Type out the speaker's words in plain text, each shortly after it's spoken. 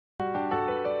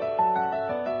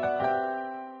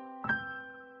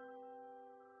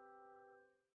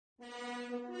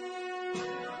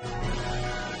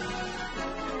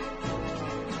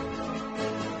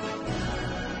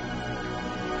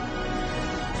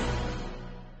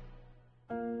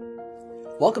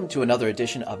Welcome to another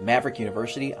edition of Maverick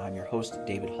University. I'm your host,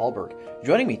 David Hallberg.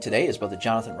 Joining me today is Brother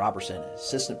Jonathan Robertson,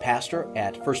 assistant pastor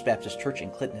at First Baptist Church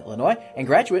in Clinton, Illinois, and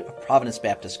graduate of Providence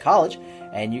Baptist College.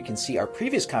 And you can see our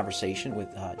previous conversation with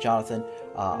Jonathan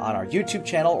on our YouTube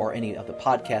channel or any of the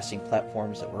podcasting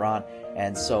platforms that we're on.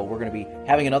 And so we're going to be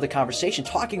having another conversation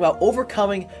talking about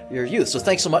overcoming your youth. So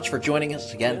thanks so much for joining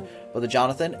us again, Brother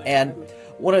Jonathan. And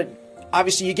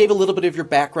obviously, you gave a little bit of your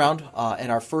background in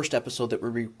our first episode that we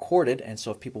recorded, and so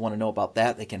if people want to know about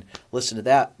that, they can listen to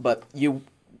that. But you,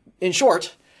 in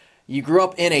short, you grew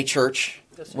up in a church,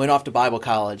 went off to Bible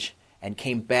college, and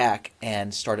came back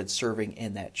and started serving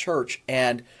in that church.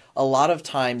 And a lot of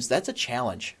times, that's a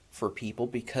challenge for people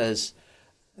because,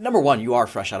 number one, you are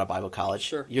fresh out of Bible college.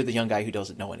 Sure. You're the young guy who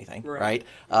doesn't know anything, right?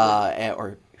 Right.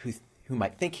 Or who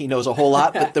might think he knows a whole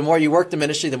lot, but the more you work the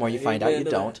ministry, the more you find out you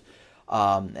don't.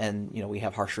 And we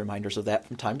have harsh reminders of that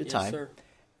from time to time. Sir.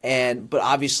 But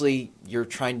obviously you're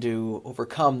trying to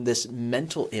overcome this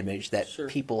mental image that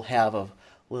people have of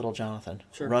little Jonathan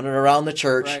running around the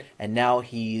church, Right. and now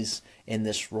he's in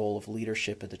this role of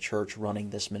leadership at the church, running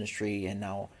this ministry, and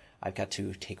now I've got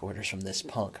to take orders from this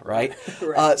punk, right?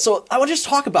 Right. So I want to just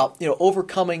talk about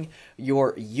overcoming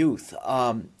your youth.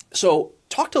 So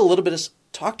talk to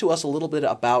us a little bit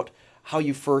about how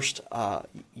you first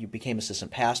you became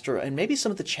assistant pastor, and maybe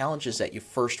some of the challenges that you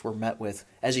first were met with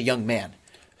as a young man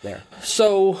there.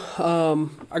 So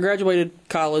I graduated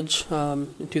college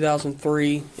in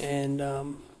 2003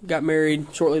 and got married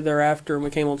shortly thereafter, and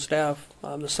we came on staff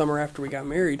the summer after we got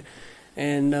married.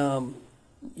 And,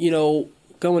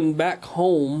 going back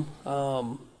home,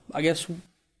 I guess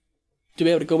to be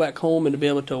able to go back home and to be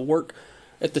able to work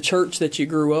at the church that you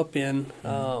grew up in,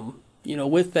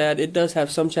 with that, it does have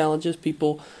some challenges.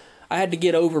 I had to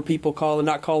get over people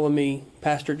not calling me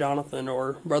Pastor Jonathan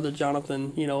or Brother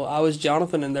Jonathan. I was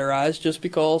Jonathan in their eyes just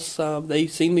because they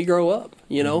seen me grow up.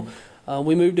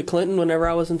 We moved to Clinton whenever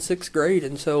I was in 6th grade,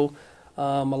 and so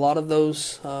a lot of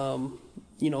those,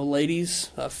 ladies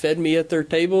fed me at their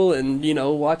table, and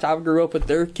I grew up with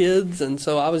their kids, and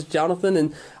so I was Jonathan,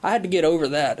 and I had to get over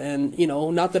that. And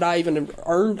not that I didn't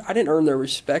earn their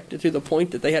respect to the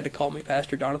point that they had to call me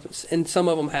Pastor Jonathan, and some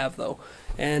of them have though.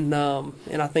 And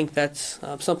I think that's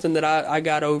something that I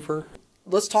got over.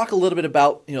 Let's talk a little bit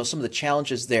about some of the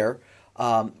challenges there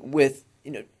with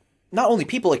not only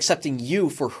people accepting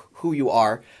you for who you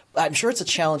are, but I'm sure it's a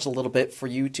challenge a little bit for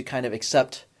you to kind of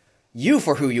accept you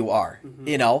for who you are.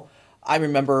 Mm-hmm. I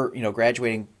remember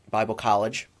graduating Bible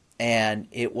college, and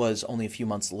it was only a few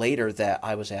months later that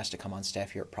I was asked to come on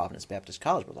staff here at Providence Baptist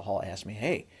College. Brother Hall asked me,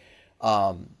 "Hey,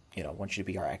 I want you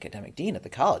to be our academic dean at the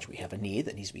college. We have a need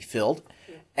that needs to be filled."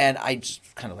 And I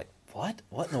just kind of like, what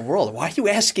in the world? Why are you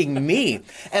asking me?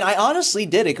 And I honestly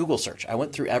did a Google search. I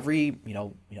went through every,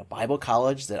 Bible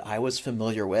college that I was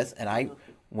familiar with, and I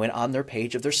went on their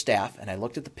page of their staff, and I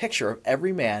looked at the picture of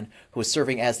every man who was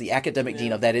serving as the academic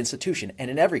dean of that institution. And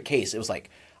in every case, it was like,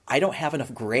 I don't have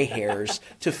enough gray hairs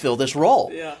to fill this role.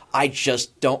 Yeah. I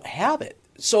just don't have it.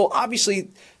 So obviously,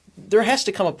 there has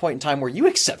to come a point in time where you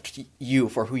accept you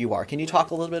for who you are. Can you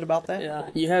talk a little bit about that? Yeah,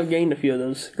 you have gained a few of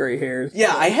those gray hairs.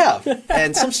 Yeah, I have.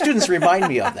 And some students remind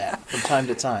me of that from time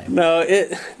to time. No,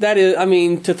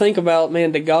 to think about,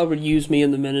 man, that God would use me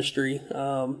in the ministry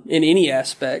in any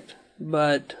aspect.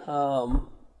 But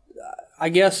I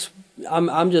guess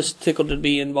I'm just tickled to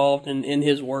be involved in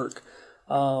His work.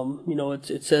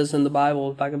 It says in the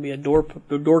Bible, if I can be a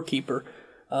doorkeeper.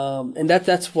 And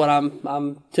that's what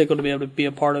I'm tickled to be able to be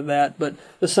a part of that. But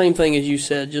the same thing as you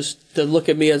said, just to look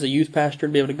at me as a youth pastor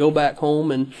and be able to go back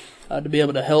home and to be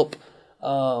able to help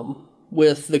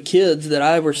with the kids that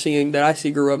I see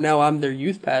grew up. Now I'm their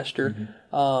youth pastor.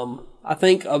 Mm-hmm. I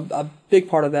think a big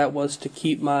part of that was to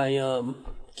keep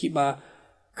my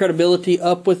credibility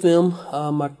up with them,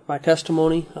 my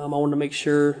testimony. I wanted to make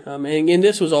sure, and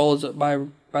this was all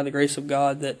by the grace of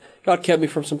God, that God kept me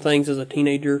from some things as a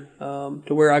teenager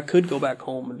to where I could go back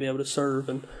home and be able to serve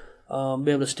and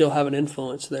be able to still have an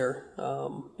influence there.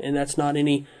 And that's not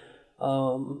any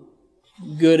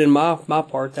good in my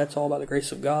part. That's all by the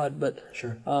grace of God. But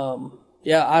sure.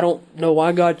 I don't know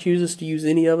why God chooses to use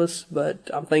any of us, but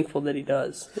I'm thankful that He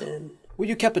does. Well,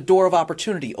 you kept a door of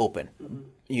opportunity open. Mm-hmm.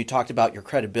 You talked about your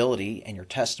credibility and your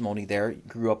testimony there. You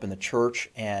grew up in the church,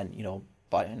 and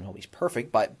nobody's perfect,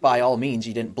 but by all means,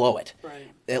 you didn't blow it. Right.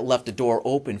 It left a door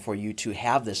open for you to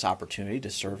have this opportunity to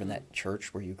serve in that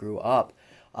church where you grew up.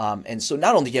 And so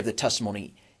not only do you have the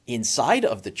testimony inside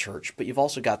of the church, but you've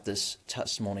also got this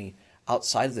testimony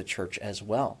outside of the church as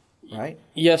well. right?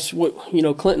 Yes,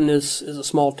 Clinton is a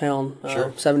small town,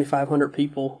 Sure. 7,500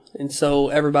 people, and so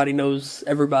everybody knows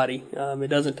everybody. It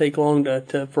doesn't take long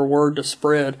for word to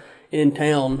spread in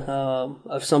town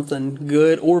of something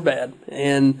good or bad,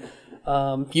 and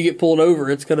if you get pulled over,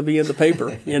 it's going to be in the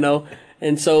paper,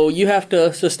 And so you have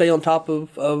to stay on top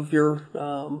of your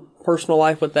personal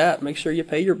life with that. Make sure you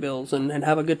pay your bills and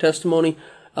have a good testimony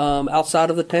outside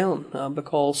of the town,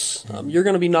 because you're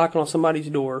going to be knocking on somebody's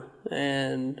door,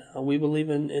 and we believe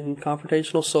in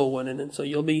confrontational soul winning, and so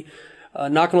you'll be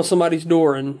knocking on somebody's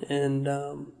door, and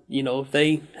if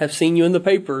they have seen you in the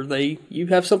paper, you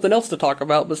have something else to talk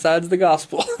about besides the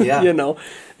gospel, Yeah.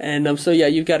 and so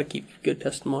you've got to keep good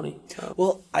testimony.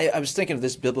 Well, I was thinking of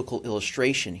this biblical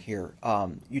illustration here.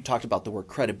 You talked about the word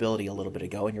credibility a little bit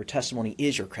ago, and your testimony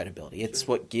is your credibility. It's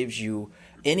what gives you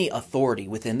any authority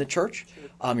within the church.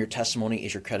 Your testimony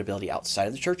is your credibility outside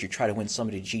of the church. You try to win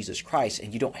somebody to Jesus Christ,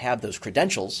 and you don't have those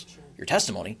credentials, your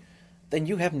testimony, then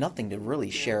you have nothing to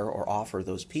really share or offer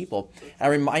those people. And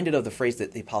I'm reminded of the phrase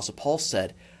that the Apostle Paul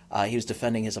said. He was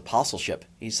defending his apostleship.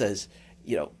 He says,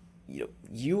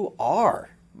 you are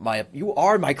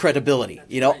my credibility.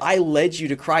 I led you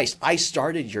to Christ. I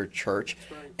started your church.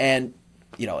 And,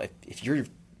 if you're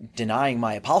denying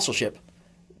my apostleship,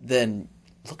 then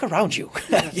look around you,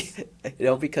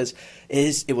 because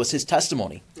it was his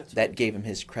testimony that gave him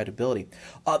his credibility.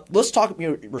 Let's talk,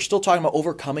 we're still talking about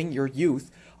overcoming your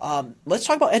youth. Let's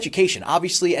talk about education.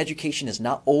 Obviously, education is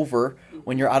not over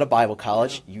when you're out of Bible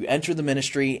college. You enter the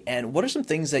ministry, and what are some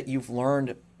things that you've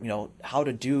learned, how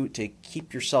to do to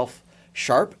keep yourself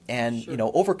sharp and,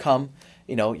 overcome,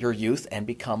 your youth and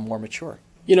become more mature?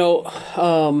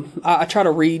 I try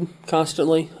to read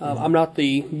constantly. I'm not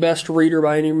the best reader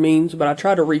by any means, but I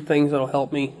try to read things that'll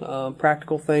help me,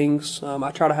 practical things. I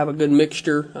try to have a good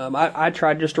mixture. I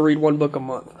try just to read one book a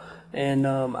month, and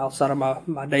outside of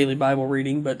my daily Bible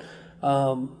reading, but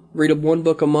read one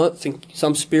book a month, and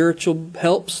some spiritual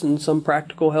helps and some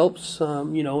practical helps,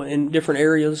 in different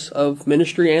areas of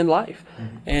ministry and life.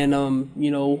 And,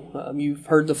 you've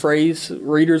heard the phrase,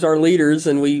 readers are leaders,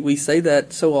 and we say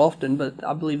that so often, but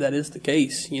I believe that is the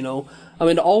case,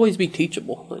 to always be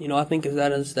teachable. I think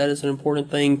that is an important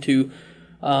thing to,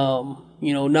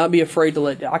 not be afraid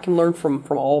to I can learn from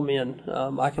all men.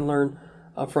 I can learn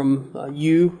from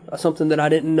you, something that I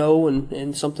didn't know,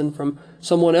 and something from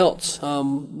someone else,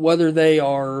 whether they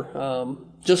are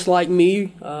just like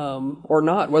me or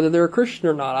not, whether they're a Christian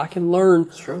or not. I can learn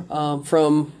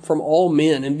from all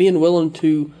men, and being willing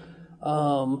to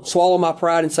swallow my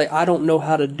pride and say, I don't know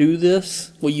how to do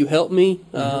this. Will you help me?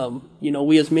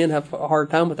 We as men have a hard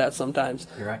time with that sometimes.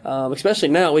 You're right. Especially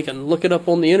now, we can look it up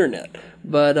on the internet.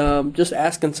 But just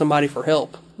asking somebody for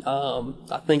help,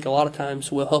 I think a lot of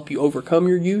times will help you overcome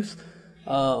your youth,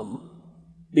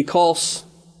 because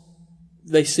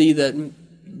they see that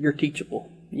you're teachable,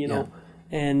 Yeah.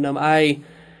 And I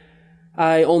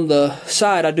on the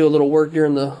side, I do a little work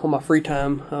on my free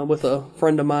time with a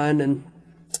friend of mine, and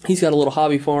he's got a little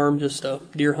hobby farm, just a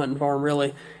deer hunting farm,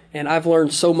 really. And I've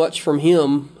learned so much from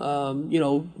him,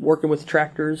 working with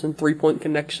tractors and 3-point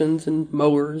connections and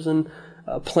mowers and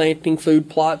planting food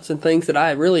plots and things that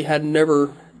I really had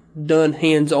never done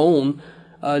hands-on,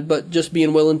 but just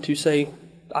being willing to say,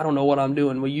 I don't know what I'm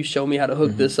doing. Will you show me how to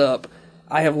hook this up?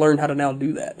 I have learned how to now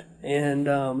do that. And,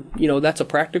 that's a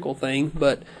practical thing.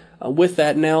 But with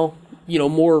that now,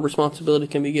 more responsibility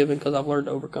can be given because I've learned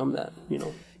to overcome that,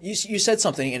 You said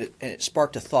something, and it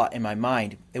sparked a thought in my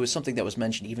mind. It was something that was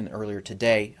mentioned even earlier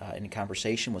today in a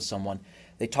conversation with someone.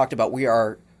 They talked about we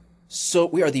are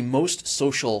the most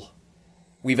social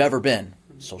we've ever been,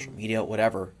 social media,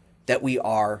 whatever, that we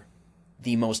are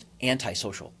the most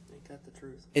antisocial. Ain't that the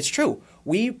truth? It's true.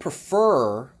 We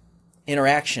prefer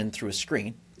interaction through a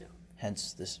screen,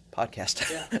 hence this podcast.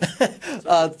 Yeah.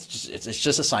 It's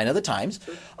just a sign of the times.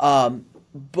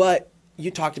 But you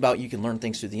talked about you can learn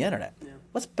things through the internet. Yeah.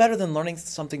 What's better than learning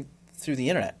something through the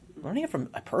internet? Learning it from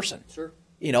a person. Sure.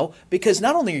 Because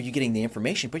not only are you getting the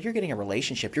information, but you're getting a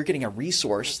relationship. You're getting a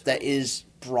resource that is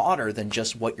broader than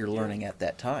just what you're learning at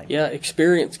that time. Yeah,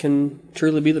 experience can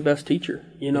truly be the best teacher.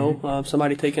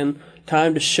 Somebody taking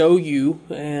time to show you,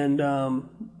 and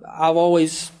I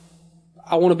want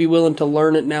to be willing to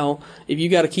learn it now. If you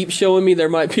got to keep showing me, there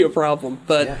might be a problem.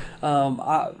 But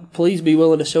please be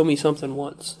willing to show me something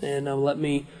once, and let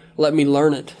me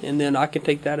learn it, and then I can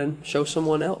take that and show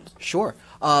someone else. Sure.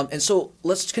 And so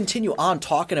let's continue on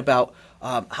talking about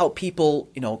how people,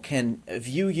 can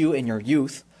view you in your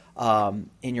youth,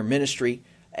 in your ministry.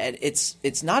 And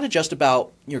it's not just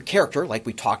about your character, like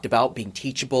we talked about, being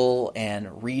teachable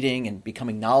and reading and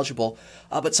becoming knowledgeable.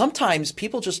 But sometimes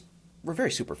people just we're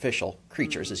very superficial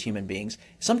creatures as human beings.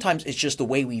 Sometimes it's just the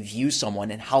way we view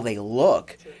someone and how they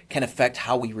look can affect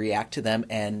how we react to them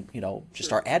and,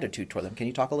 just our attitude toward them. Can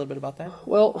you talk a little bit about that?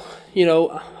 Well,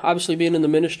 obviously being in the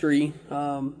ministry,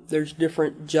 there's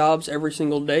different jobs every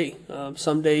single day.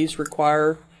 Some days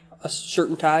require a shirt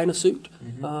and tie and a suit.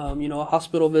 A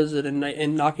hospital visit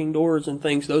and knocking doors and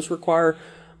things, those require.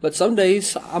 But some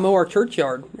days I mow our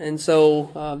churchyard, and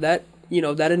so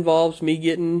that involves me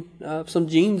getting some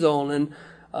jeans on and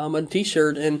a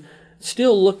t-shirt and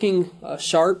still looking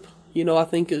sharp. I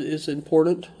think is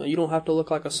important. You don't have to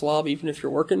look like a slob even if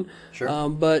you're working. Sure.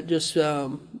 But just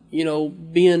dressing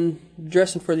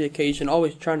for the occasion,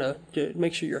 always trying to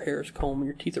make sure your hair is combed,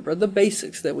 your teeth are brushed, the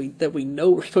basics that we know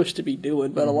we're supposed to be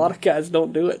doing, but a lot of guys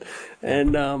don't do it.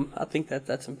 And I think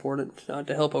that's important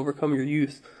to help overcome your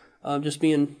youth. Just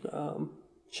being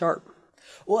sharp.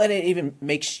 Well, and it even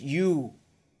makes you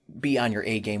be on your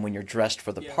A game when you're dressed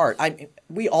for the part.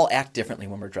 We all act differently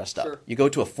when we're dressed up. Sure. You go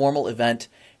to a formal event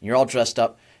and you're all dressed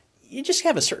up. You just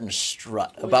have a certain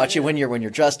strut about you when you're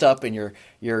dressed up and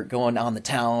you're going on the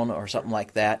town or something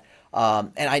like that.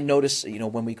 And I notice,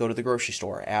 when we go to the grocery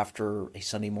store after a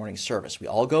Sunday morning service, we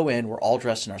all go in, we're all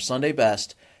dressed in our Sunday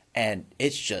best, and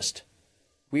it's just,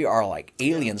 we are like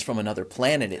aliens from another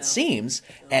planet, it seems,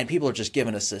 and people are just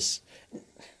giving us this.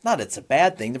 Not it's a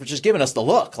bad thing. They're just giving us the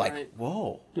look like, right.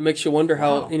 Whoa. It makes you wonder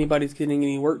how anybody's getting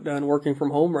any work done working from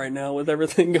home right now with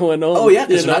everything going on. Oh, yeah,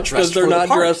 because they're not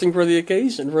dressing for the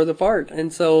occasion, for the part.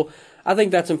 And so I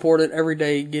think that's important every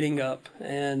day, getting up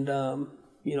and,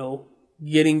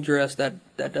 getting dressed.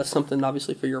 That does something,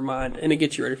 obviously, for your mind, and it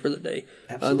gets you ready for the day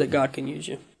that God can use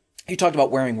you. You talked about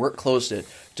wearing work clothes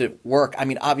to work. I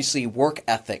mean, obviously, work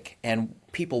ethic and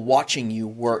people watching you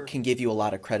work can give you a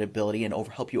lot of credibility and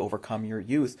help you overcome your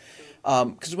youth.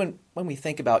 Because when we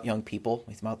think about young people,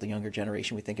 we think about the younger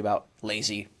generation, we think about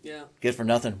lazy, good for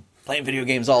nothing, playing video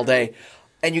games all day.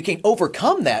 And you can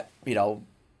overcome that,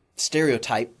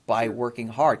 stereotype by working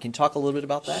hard. Can you talk a little bit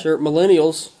about that? Sure.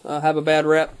 Millennials have a bad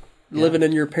rap living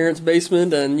in your parents'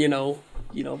 basement and,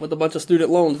 with a bunch of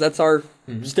student loans. That's our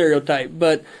stereotype.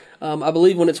 But I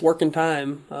believe when it's working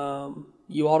time,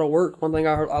 you ought to work. One thing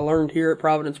I learned here at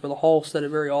Providence, Brother Hall said it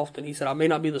very often. He said, I may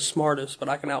not be the smartest, but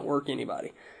I can outwork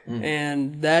anybody.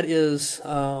 And that is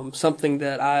something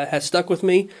that has stuck with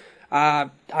me.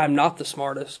 I'm not the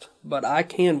smartest, but I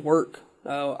can work.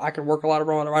 I can work a lot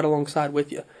right alongside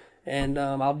with you. And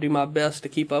I'll do my best to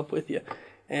keep up with you.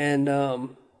 And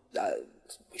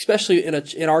especially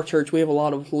in our church, we have a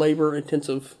lot of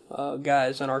labor-intensive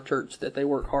guys in our church that they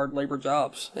work hard labor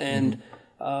jobs. And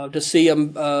to see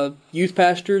a youth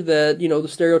pastor that, the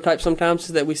stereotype sometimes is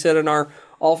that we sit in our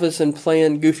office and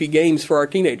playing goofy games for our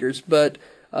teenagers. But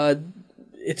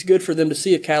it's good for them to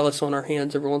see a callus on our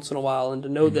hands every once in a while and to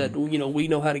know that, we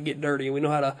know how to get dirty and we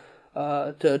know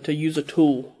how to use a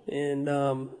tool. And,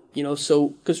 so,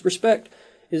 because respect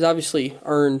is obviously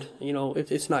earned,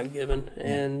 it's not given.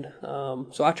 And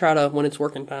so I try to, when it's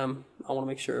working time, I want to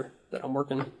make sure that I'm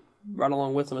working right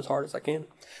along with them as hard as I can.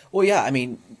 Well, yeah, I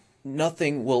mean,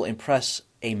 nothing will impress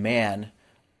a man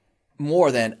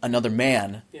more than another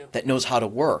man that knows how to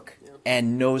work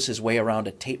and knows his way around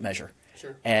a tape measure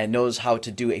and knows how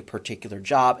to do a particular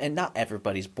job. And not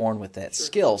everybody's born with that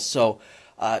skill. So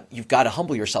you've got to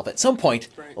humble yourself at some point,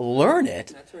 learn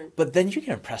it, but then you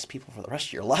can impress people for the rest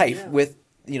of your life with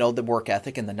the work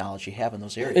ethic and the knowledge you have in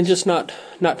those areas. And just not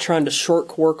trying to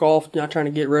shirk work off, not trying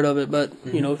to get rid of it, but,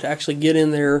 to actually get in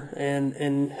there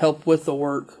and help with the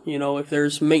work. If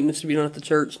there's maintenance to be done at the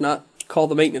church, not call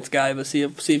the maintenance guy, but see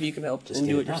if you can help and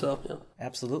do it yourself. Yeah.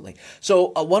 Absolutely. So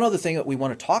one other thing that we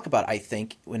want to talk about, I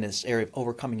think, in this area of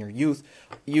overcoming your youth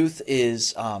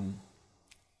is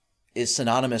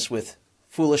synonymous with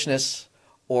foolishness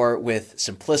or with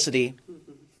simplicity.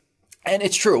 And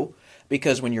it's true.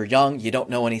 Because when you're young, you don't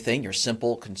know anything. You're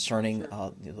simple concerning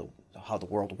how the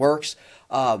world works.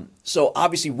 So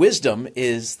obviously wisdom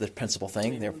is the principal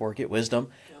thing. Therefore, get wisdom.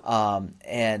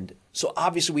 And so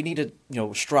obviously we need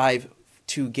to strive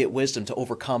to get wisdom to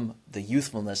overcome the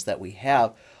youthfulness that we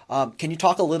have. Can you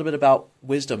talk a little bit about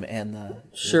wisdom and the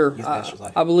youth pastor's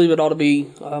life? I believe it ought to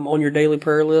be on your daily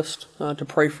prayer list to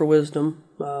pray for wisdom.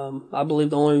 I believe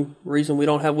the only reason we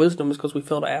don't have wisdom is because we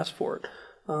fail to ask for it.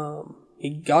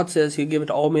 God says He'll give it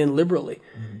to all men liberally,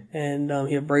 and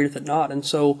He upbraideth it not. And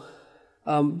so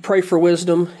pray for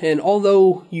wisdom. And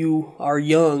although you are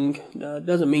young,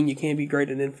 doesn't mean you can't be great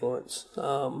at influence.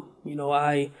 I'm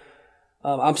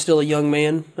still a young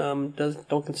man.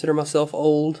 Don't consider myself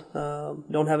old.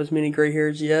 Don't have as many gray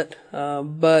hairs yet.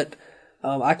 But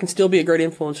I can still be a great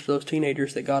influence to those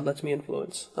teenagers that God lets me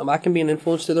influence. I can be an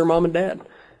influence to their mom and dad.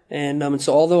 And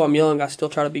so although I'm young, I still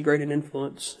try to be great in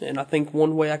influence. And I think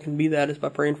one way I can be that is by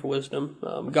praying for wisdom,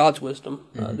 God's wisdom,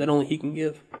 that only He can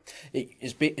give.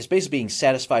 It's basically being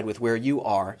satisfied with where you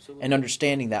are and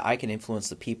understanding that I can influence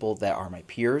the people that are my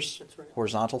peers,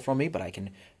 horizontal from me, but I can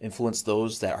influence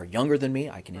those that are younger than me.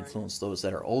 I can influence those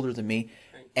that are older than me.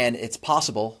 And it's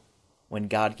possible when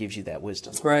God gives you that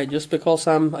wisdom. Right. Just because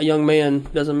I'm a young man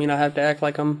doesn't mean I have to act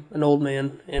like I'm an old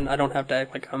man, and I don't have to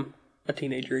act like I'm a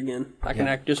teenager again. I can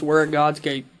act just where God's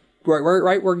gate,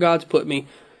 right where God's put me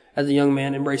as a young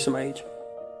man, embracing my age.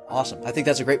 Awesome. I think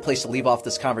that's a great place to leave off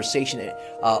this conversation.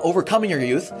 Overcoming your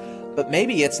youth, but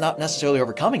maybe it's not necessarily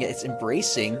overcoming it. It's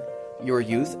embracing your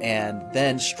youth and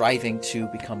then striving to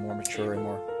become more mature and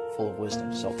more full of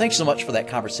wisdom. So thanks so much for that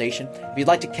conversation. If you'd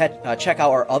like to check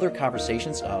out our other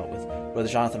conversations with Brother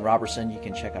Jonathan Robertson, you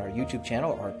can check out our YouTube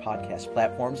channel or our podcast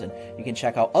platforms, and you can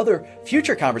check out other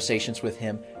future conversations with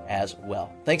him as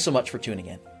well. Thanks so much for tuning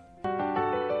in.